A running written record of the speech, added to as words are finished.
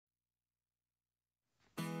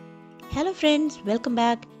Hello friends, welcome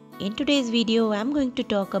back. In today's video, I'm going to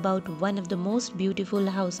talk about one of the most beautiful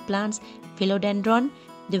house plants, Philodendron,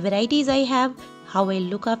 the varieties I have, how I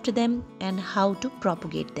look after them and how to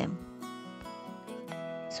propagate them.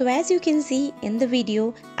 So as you can see in the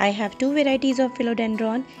video, I have two varieties of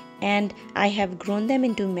Philodendron and I have grown them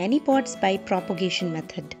into many pots by propagation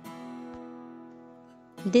method.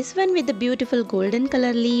 This one with the beautiful golden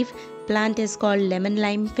color leaf plant is called lemon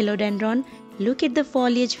lime philodendron. Look at the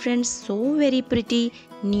foliage friends, so very pretty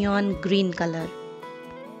neon green color.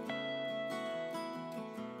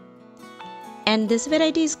 And this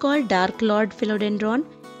variety is called dark lord philodendron.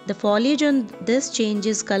 The foliage on this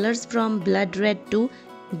changes colors from blood red to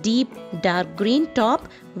deep dark green top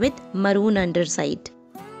with maroon underside.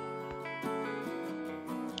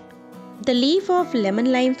 The leaf of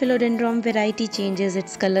lemon lime philodendron variety changes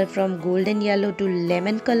its color from golden yellow to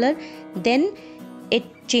lemon color, then it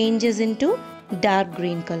changes into dark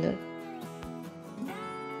green color.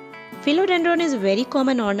 Philodendron is a very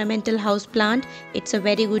common ornamental house plant. It's a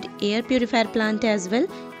very good air purifier plant as well,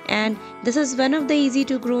 and this is one of the easy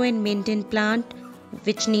to grow and maintain plant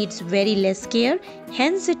which needs very less care,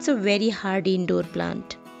 hence it's a very hardy indoor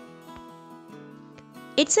plant.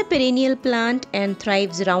 It's a perennial plant and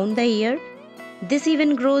thrives round the year. This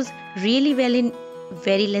even grows really well in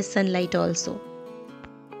very less sunlight also.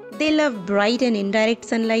 They love bright and indirect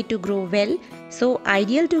sunlight to grow well, so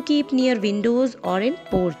ideal to keep near windows or in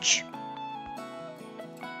porch.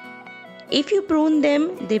 If you prune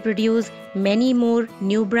them, they produce many more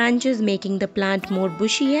new branches, making the plant more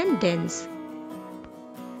bushy and dense.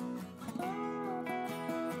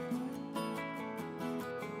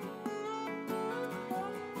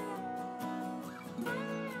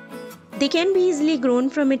 They can be easily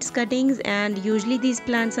grown from its cuttings, and usually these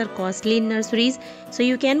plants are costly in nurseries, so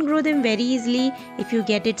you can grow them very easily if you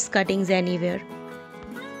get its cuttings anywhere.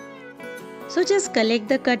 So just collect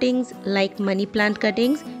the cuttings like money plant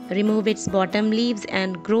cuttings, remove its bottom leaves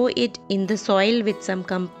and grow it in the soil with some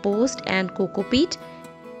compost and coco peat.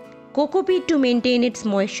 Coco peat to maintain its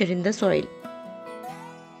moisture in the soil.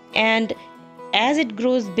 And as it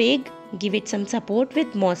grows big, give it some support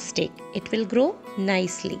with moss stick. It will grow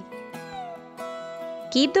nicely.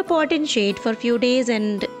 Keep the pot in shade for few days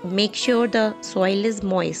and make sure the soil is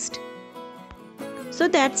moist. So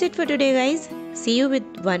that's it for today guys. See you with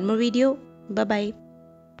one more video. Bye bye.